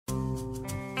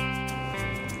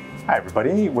Hi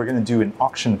everybody, we're going to do an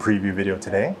auction preview video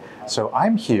today. So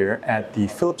I'm here at the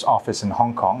Phillips office in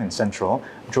Hong Kong in Central,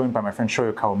 joined by my friend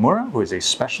Shoyo Kawamura, who is a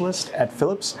specialist at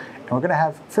Phillips. And we're going to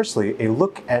have, firstly, a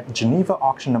look at Geneva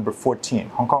auction number 14.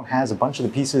 Hong Kong has a bunch of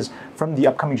the pieces from the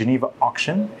upcoming Geneva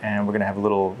auction, and we're going to have a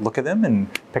little look at them and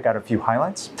pick out a few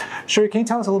highlights. Shoyo, can you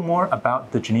tell us a little more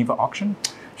about the Geneva auction?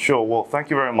 Sure. Well, thank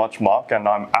you very much, Mark, and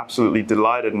I'm absolutely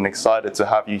delighted and excited to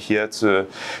have you here to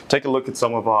take a look at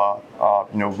some of our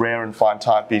rare and fine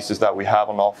timepieces that we have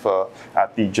on offer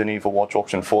at the Geneva Watch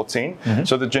Auction 14.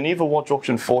 So the Geneva Watch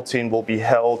Auction 14 will be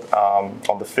held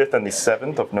on the 5th and the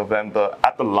 7th of November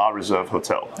at the La Reserve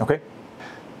Hotel. Okay.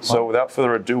 So without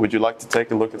further ado, would you like to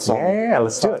take a look at some? Yeah,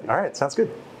 let's do it. All right, sounds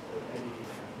good.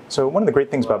 So one of the great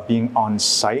things about being on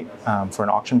site for an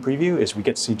auction preview is we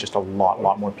get to see just a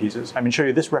lot more pieces. I mean,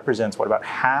 Shoyo, this represents what, about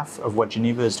half of what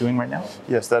Geneva is doing right now?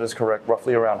 Yes, that is correct.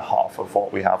 Roughly around half of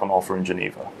what we have on offer in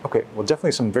Geneva. Okay, well,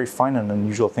 definitely some very fine and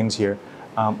unusual things here.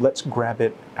 Let's grab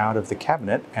it out of the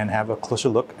cabinet and have a closer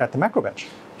look at the macro bench.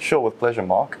 Sure, with pleasure,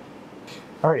 Mark.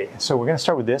 Alrighty, so we're going to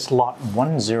start with this, lot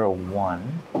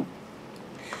 101.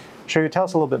 Shoyo, tell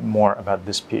us a little bit more about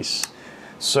this piece.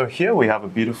 So here we have a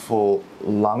beautiful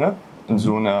Lange,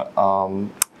 Söhne,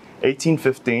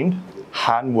 1815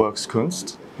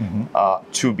 Handwerkskunst,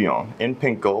 Tourbillon in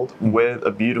pink gold with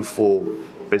a beautiful,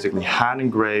 basically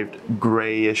hand-engraved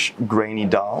grayish, grainy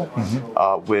dial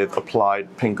with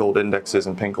applied pink gold indexes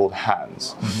and pink gold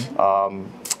hands.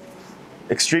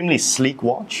 Extremely sleek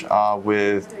watch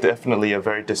with definitely a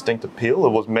very distinct appeal. It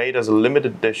was made as a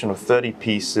limited edition of 30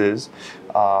 pieces,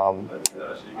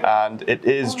 and it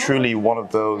is truly one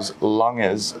of those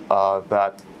Langes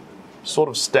that sort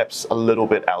of steps a little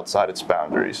bit outside its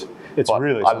boundaries. It's but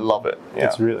really I something. love it. Yeah.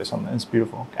 It's really something. It's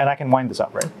beautiful. And I can wind this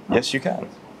up, right? Yes, you can. All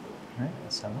right,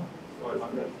 let's have a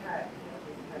look.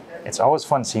 It's always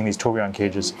fun seeing these tourbillon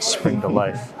cages spring to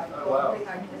life.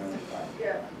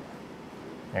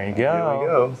 There you go. Here we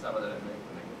go.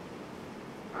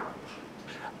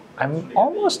 I'm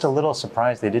almost a little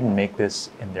surprised they didn't make this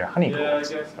in their honey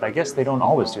gold, but I guess they don't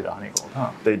always do the honey gold,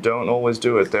 huh? They don't always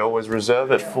do it. They always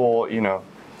reserve it for,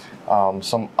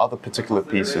 some other particular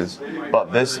pieces.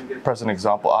 But this present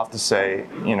example, I have to say,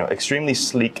 extremely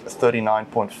sleek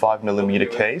 39.5 millimeter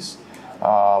case,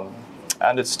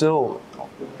 and it still,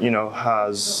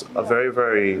 has a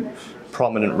very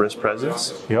prominent wrist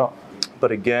presence. Yeah.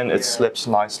 But again, it slips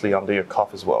nicely under your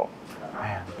cuff as well.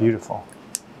 Man, beautiful.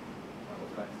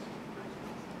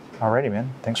 Alrighty,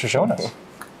 man. Thanks for showing us.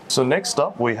 So next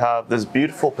up, we have this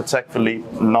beautiful Patek Philippe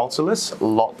Nautilus,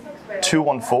 lot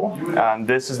 214, and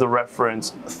this is the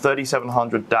reference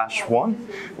 3700-1,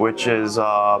 which is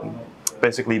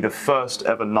basically the first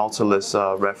ever Nautilus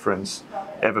reference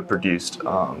ever produced.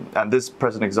 And this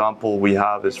present example we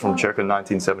have is from circa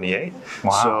 1978.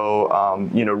 Wow. So,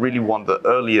 really one of the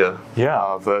earlier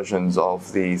versions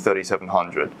of the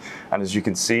 3700. And as you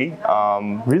can see,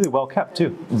 really well kept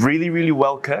too. Really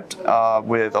well kept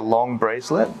with a long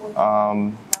bracelet.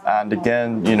 And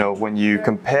again, when you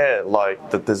compare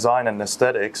like the design and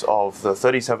aesthetics of the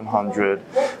 3700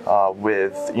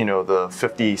 with, the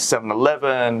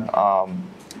 5711,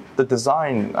 the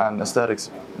design and aesthetics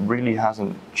really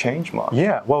hasn't changed much.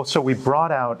 Yeah, well, so we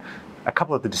brought out a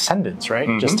couple of the descendants, right?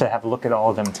 Just to have a look at all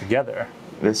of them together.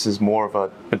 This is more of a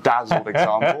bedazzled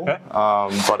example,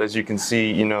 but as you can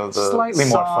see, the slightly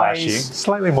size,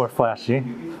 more flashy.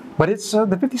 But it's the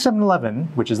 5711,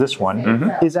 which is this one,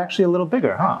 is actually a little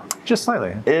bigger, huh? Just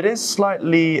slightly. It is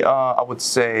slightly, I would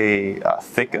say,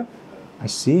 thicker. I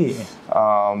see.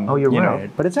 Oh, you're right.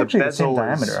 But it's actually the same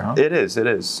diameter, huh? It is.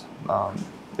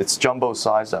 It's jumbo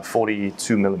sized at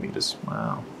 42 millimeters.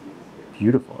 Wow.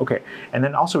 Beautiful. Okay. And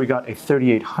then also we got a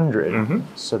 3800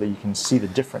 so that you can see the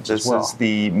difference as well. This is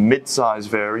the mid-size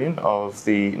variant of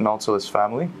the Nautilus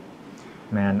family.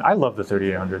 Man, I love the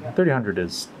 3800. 3800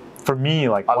 is, for me,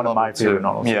 like one of my favorite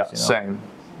Nautiluses. Yeah, same.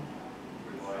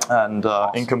 And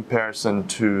awesome. In comparison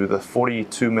to the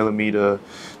 42 millimeter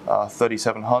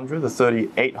 3700, the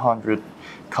 3800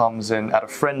 comes in at a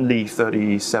friendly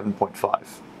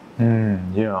 37.5.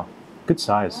 Yeah, good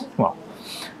size. Well,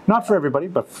 not for everybody,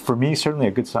 but for me, certainly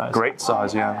a good size. Great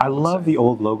size, yeah. I love the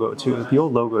old logo too. The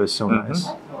old logo is so nice.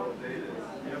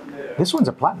 This one's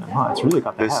a platinum, huh? It's really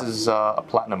got the This is a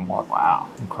platinum mark. Wow,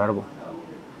 incredible.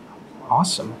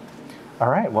 Awesome. All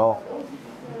right, well,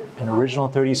 an original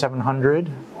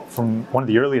 3700 from one of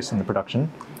the earliest in the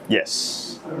production.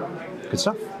 Yes. Good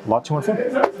stuff. Lot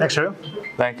 214. Thanks, Shoyo.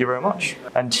 Thank you very much.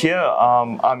 And here,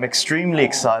 I'm extremely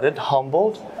excited,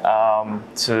 humbled,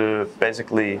 to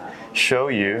basically show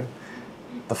you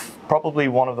probably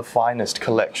one of the finest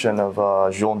collection of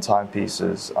Journe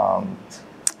timepieces.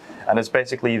 And it's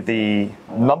basically the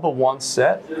 #1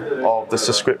 set of the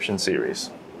Souscription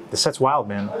series. The set's wild,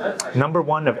 man.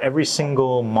 #1 of every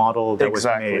single model that was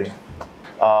made.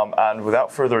 And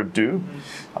without further ado,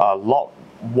 lot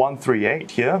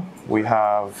 138 here, we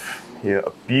have here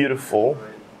a beautiful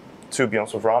Tourbillon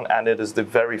Souverain, and it is the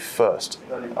very first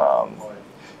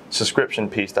Souscription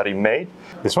piece that he made.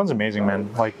 This one's amazing, man.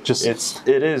 Like, just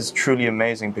it is truly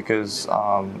amazing because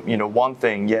you know, one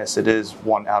thing, yes, it is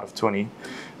 1 out of 20,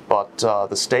 but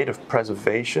the state of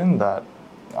preservation that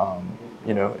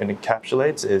you know, it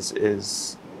encapsulates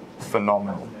is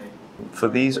phenomenal. For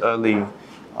these early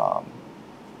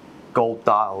gold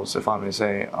dials, if I may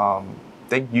say,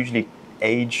 they usually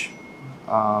age,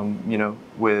 you know,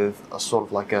 with a sort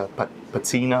of like a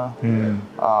patina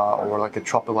or like a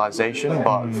tropicalization.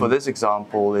 But for this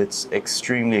example, it's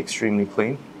extremely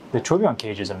clean. The tourbillon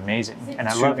cage is amazing, and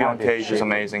I love how tourbillon cage is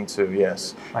amazing too.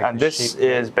 Yes, like and this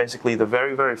is basically the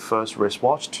very first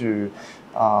wristwatch to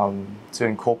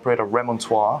incorporate a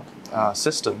Remontoir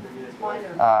system,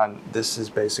 and this is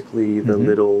basically the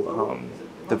little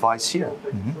device here.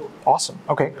 Awesome.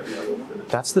 Okay,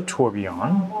 that's the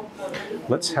tourbillon.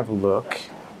 Let's have a look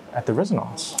at the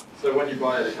resonance. So when you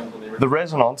buy it, it comes on the The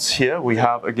resonance here we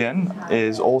have again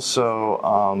is also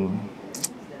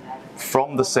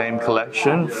from the same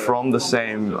collection, from the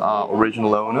same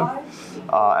original owner,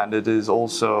 and it is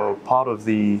also part of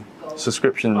the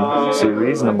Souscription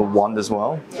series, #1 as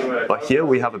well. But here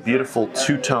we have a beautiful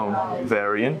two-tone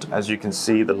variant. As you can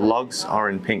see, the lugs are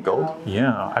in pink gold.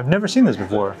 Yeah, I've never seen this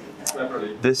before.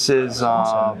 This is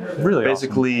Really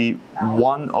basically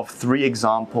one of 3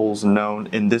 examples known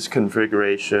in this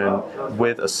configuration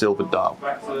with a silver dial.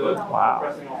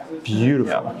 Wow,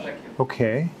 beautiful. Yeah.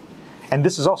 Okay, and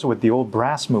this is also with the old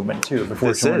brass movement too. Before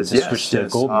This Journe is, switched to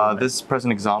yes. gold movement. This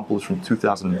present example is from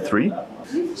 2003.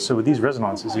 So with these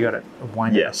resonances, you got to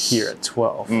wind it up Yes. here at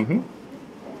 12. Mm-hmm.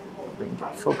 We can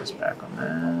get focus back on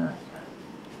that.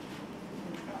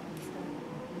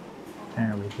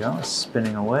 There we go,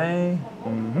 spinning away.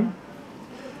 And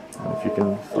if you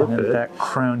can flip And then it, that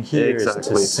crown here is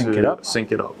to sync it up.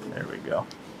 Sync it up. There we go.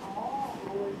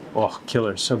 Oh,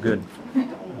 killer, so good. I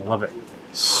love it.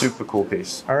 Super cool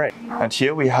piece. All right. And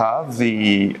here we have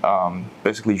the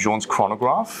basically Journe's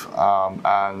chronograph,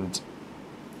 and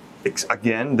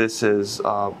again, this is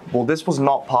well, this was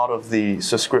not part of the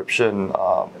Souscription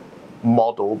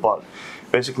model, but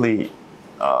basically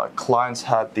clients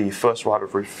had the first right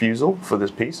of refusal for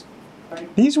this piece.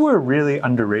 These were really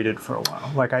underrated for a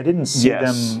while. Like, I didn't see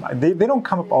them. They don't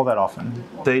come up all that often.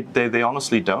 They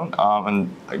honestly don't. And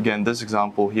again, this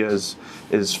example here is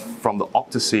from the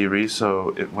Octa series.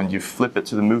 So when you flip it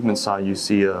to the movement side, you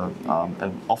see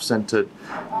an off-centered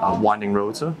winding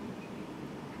rotor.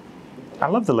 I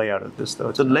love the layout of this,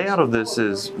 though. The layout of this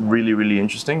is really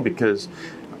interesting because,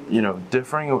 you know,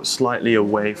 differing slightly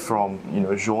away from, you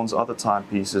know, Journe's other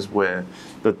timepieces where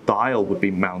the dial would be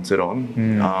mounted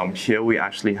on. Here we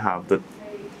actually have the,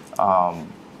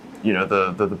 you know,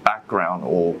 the background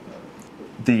or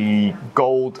the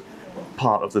gold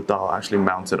part of the dial actually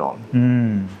mounted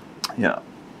on. Yeah.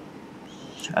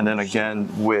 And then again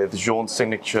with Journe's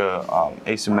signature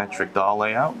asymmetric dial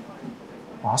layout.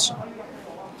 Awesome.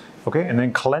 Okay, and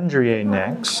then calendrier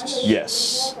next.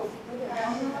 Yes.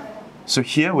 So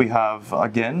here we have,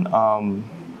 again,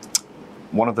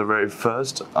 one of the very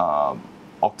first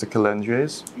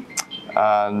octa-calendriers.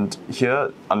 And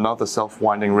here, another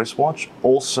self-winding wristwatch,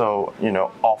 also, you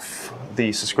know, off the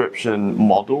Souscription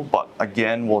model, but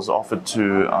again was offered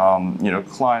to, you know,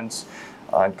 clients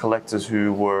and collectors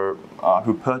who were,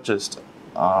 who purchased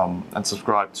and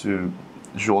subscribed to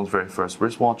Journe's very first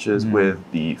wristwatches with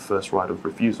the first right of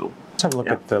refusal. Let's have a look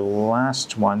at the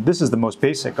last one. This is the most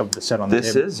basic of the set on the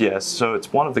table. This is, yes. So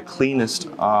it's one of the cleanest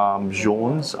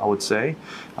Journes, I would say,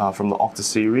 from the Octa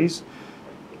series.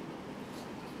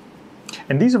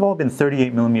 And these have all been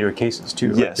 38mm cases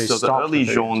too. Yes, like so the early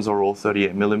Journes are all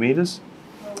 38mm,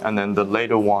 and then the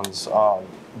later ones,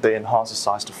 they enhance the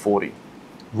size to 40.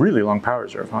 Really long power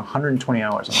reserve, 120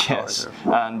 hours on the power reserve.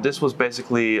 And this was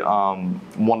basically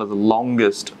one of the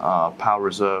longest power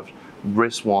reserved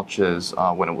wristwatches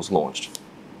when it was launched.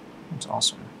 That's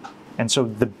awesome. And so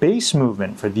the base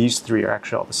movement for these 3 are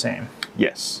actually all the same.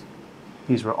 Yes.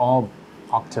 These were all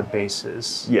Octa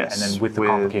bases. Yes. And then with the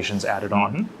complications added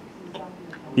on.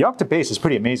 The Octa base is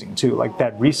pretty amazing too. Like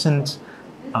that recent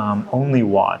only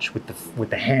watch with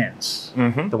the hands,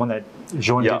 the one that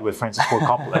Journe did with Francis Ford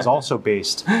Coppola, is also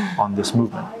based on this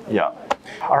movement. Yeah.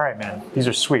 All right, man. These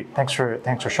are sweet. Thanks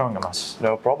for showing them us.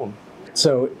 No problem.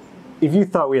 So if you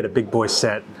thought we had a big boy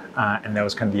set, and that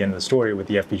was kind of the end of the story with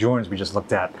the FP Journes we just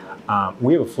looked at,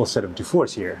 we have a full set of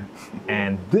Dufours here,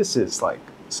 and this is like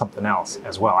something else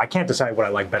as well. I can't decide what I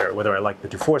like better, whether I like the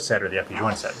Dufour set or the FP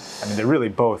Journe set. I mean, they're really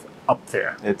both up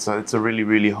there. It's a really,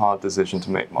 really hard decision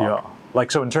to make, Mark. Yeah.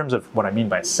 Like, so in terms of what I mean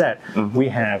by set, we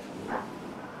have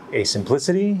a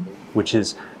simplicity, which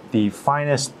is the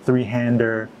finest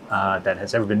three-hander that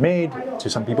has ever been made to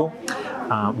some people.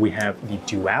 We have the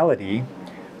duality,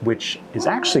 which is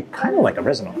actually kind of like a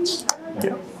resonance.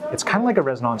 Yeah. It's kind of like a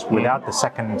resonance without the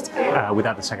second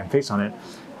face on it.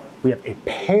 We have a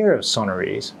pair of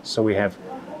sonneries, so we have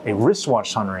a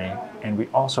wristwatch sonnery, and we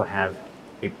also have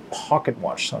a pocket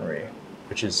watch sonnery,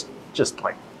 which is just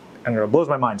like, I don't know, it blows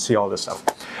my mind to see all this stuff.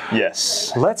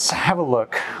 Yes. Let's have a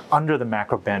look under the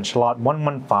macro bench, lot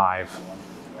 115,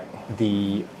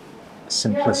 the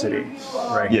simplicity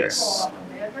right here. Yes.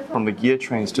 From the gear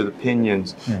trains to the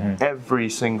pinions, every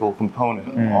single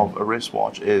component of a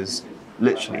wristwatch is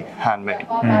literally handmade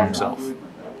by himself.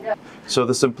 So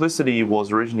the simplicity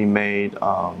was originally made, with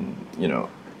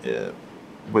a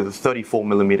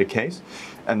 34mm case,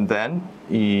 and then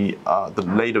the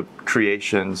later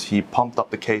creations, he pumped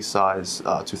up the case size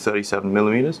to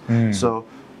 37mm. So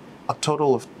a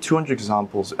total of 200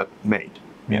 examples made.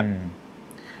 Yeah.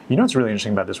 You know what's really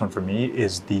interesting about this one for me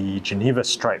is the Geneva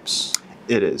stripes.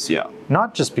 It is, yeah.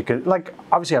 Not just because, like,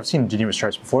 obviously I've seen Geneva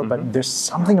stripes before, but there's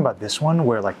something about this one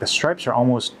where like the stripes are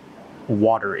almost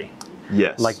watery.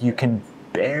 Yes. Like you can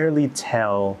barely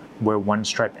tell where one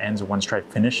stripe ends and one stripe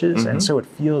finishes, and so it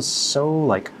feels so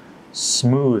like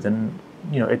smooth, and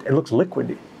it looks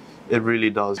liquidy. It really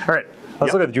does. All right,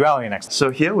 let's look at the duality next. So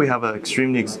here we have an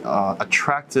extremely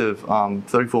attractive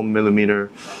 34mm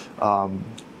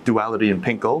duality in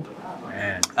pink gold.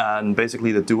 Man. And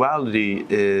basically the duality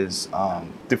is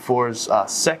Dufour's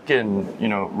second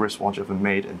wristwatch ever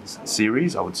made in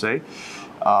series, I would say.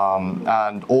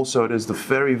 And also it is the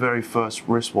very, very first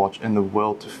wristwatch in the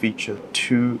world to feature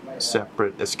two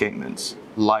separate escapements,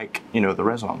 like the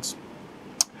resonance.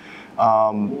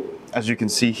 As you can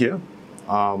see here,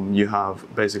 you have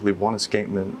basically one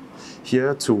escapement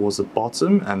here towards the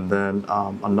bottom, and then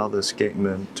another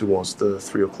escapement towards the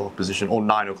 3 o'clock position, or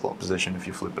 9 o'clock position if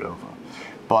you flip it over.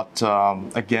 But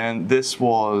again, this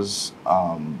was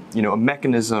a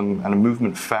mechanism and a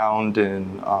movement found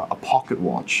in a pocket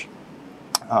watch.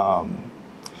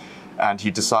 And he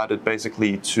decided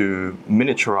basically to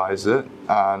miniaturize it,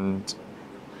 and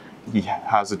he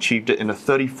has achieved it in a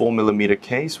 34mm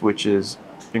case, which is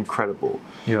incredible.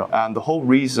 Yeah. And the whole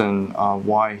reason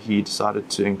why he decided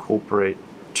to incorporate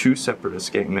two separate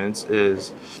escapements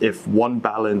is if one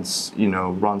balance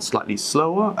runs slightly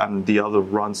slower and the other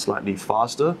runs slightly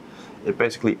faster, it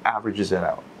basically averages it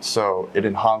out, so it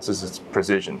enhances its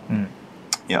precision.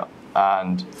 Yeah.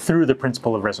 And through the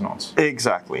principle of resonance.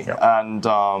 Exactly. Yep. And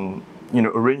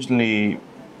originally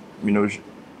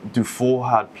Dufour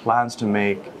had plans to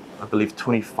make, I believe,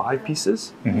 25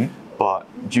 pieces, but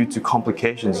due to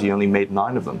complications he only made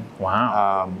 9 of them.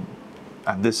 Wow.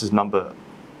 And this is number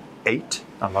 8.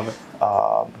 I love it.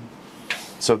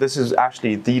 So this is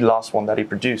actually the last one that he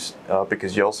produced,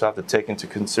 because you also have to take into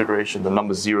consideration the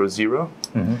number 00,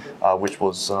 which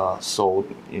was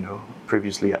sold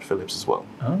previously at Phillips as well.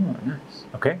 Oh, nice.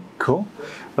 Okay, cool.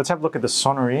 Let's have a look at the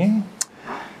sonnery.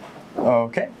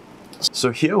 Okay.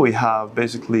 So here we have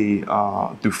basically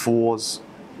Dufour's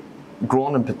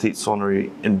Grand and Petite sonnery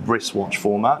in wristwatch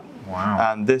format.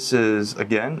 Wow. And this is,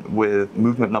 again, with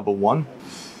movement number 1.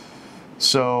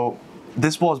 So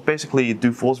this was basically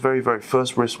Dufour's very, very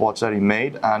first wristwatch that he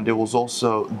made, and it was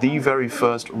also the very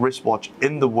first wristwatch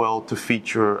in the world to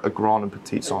feature a Grand and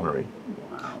Petite sonnery.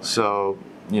 So,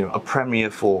 a premiere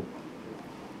for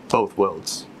both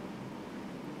worlds,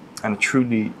 and a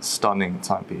truly stunning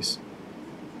timepiece.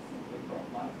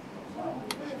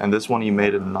 And this one he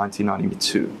made in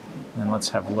 1992. And let's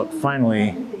have a look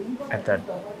finally at that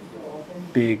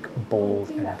big,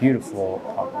 bold, and beautiful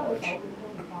pocket watch.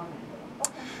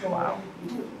 Wow.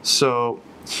 So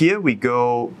here we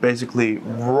go basically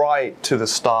right to the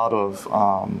start of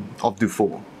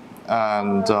Dufour.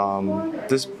 And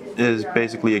this is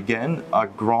basically, again, a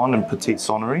Grand and Petite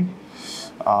sonnery,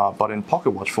 but in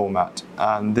pocket watch format.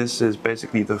 And this is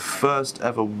basically the first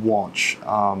ever watch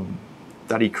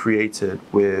that he created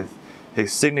with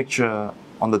his signature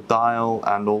on the dial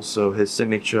and also his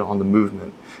signature on the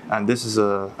movement. And this is,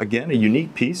 again, a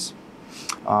unique piece.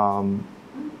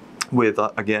 With,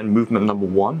 again, movement number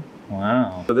 1.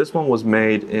 Wow. So this one was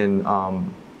made in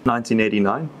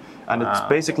 1989, and it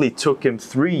basically took him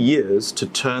 3 years to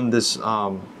turn this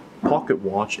pocket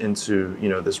watch into, you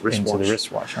know, this wristwatch. Into the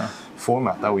wristwatch, huh?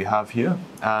 Format that we have here.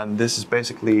 And this is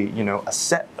basically, you know, a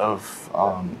set of,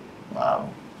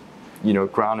 you know,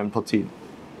 Grand and Petite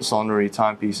sonnery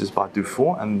timepieces by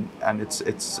Dufour, and it's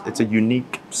a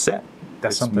unique set.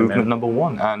 That's it's something, movement man. number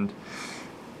one. And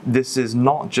this is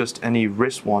not just any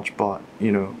wristwatch, but,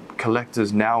 you know,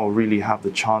 collectors now really have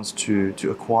the chance to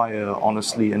acquire,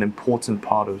 honestly, an important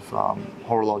part of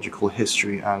horological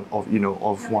history and of, you know,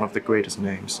 of one of the greatest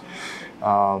names.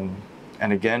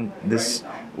 And again,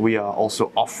 we are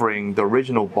also offering the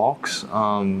original box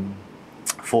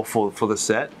for the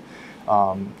set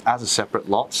as a separate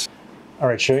lot. All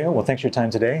right, Shoyo, well, thanks for your time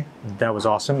today. That was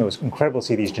awesome. It was incredible to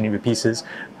see these Geneva pieces.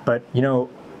 But, you know,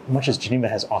 much as Geneva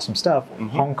has awesome stuff,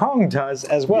 Hong Kong does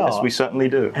as well. Yes, we certainly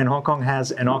do. And Hong Kong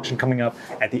has an auction coming up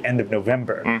at the end of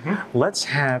November. Let's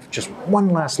have just one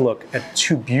last look at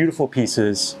two beautiful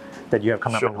pieces that you have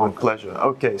come up in Hong Kong. With pleasure.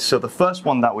 Okay, so the first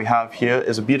one that we have here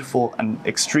is a beautiful and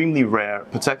extremely rare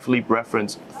Patek Philippe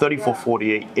reference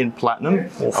 3448 in platinum.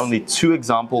 Only 2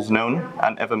 examples known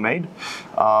and ever made.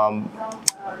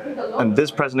 And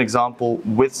this present example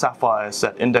with sapphire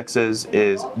set indexes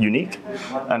is unique.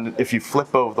 And if you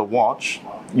flip over the watch,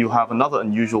 you have another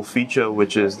unusual feature,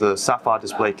 which is the sapphire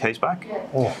display caseback.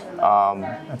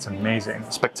 That's amazing.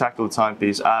 Spectacular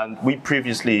timepiece. And we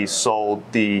previously sold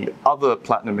the other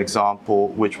platinum example,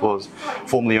 which was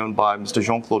formerly owned by Mr.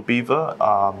 Jean-Claude Beaver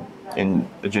in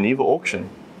the Geneva auction.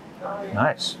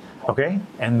 Nice. Okay,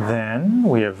 and then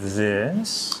we have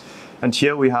this. And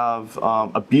here we have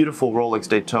a beautiful Rolex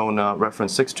Daytona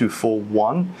reference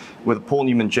 6241 with a Paul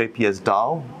Newman JPS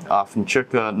dial from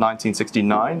circa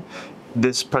 1969.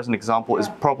 This present example is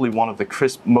probably one of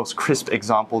the most crisp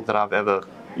examples that I've ever,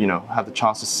 you know, had the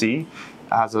chance to see.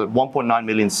 It has a 1.9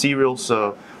 million serial,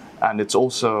 and it's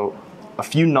also a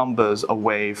few numbers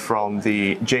away from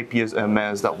the JPS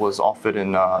Hermes that was offered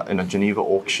in a Geneva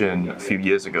auction a few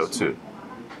years ago too.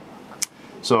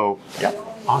 So, yeah.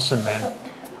 Awesome, man.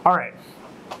 All right.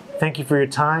 Thank you for your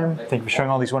time. Thank you for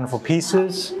showing all these wonderful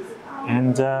pieces.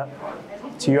 And to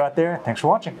you out there, thanks for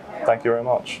watching. Thank you very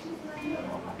much.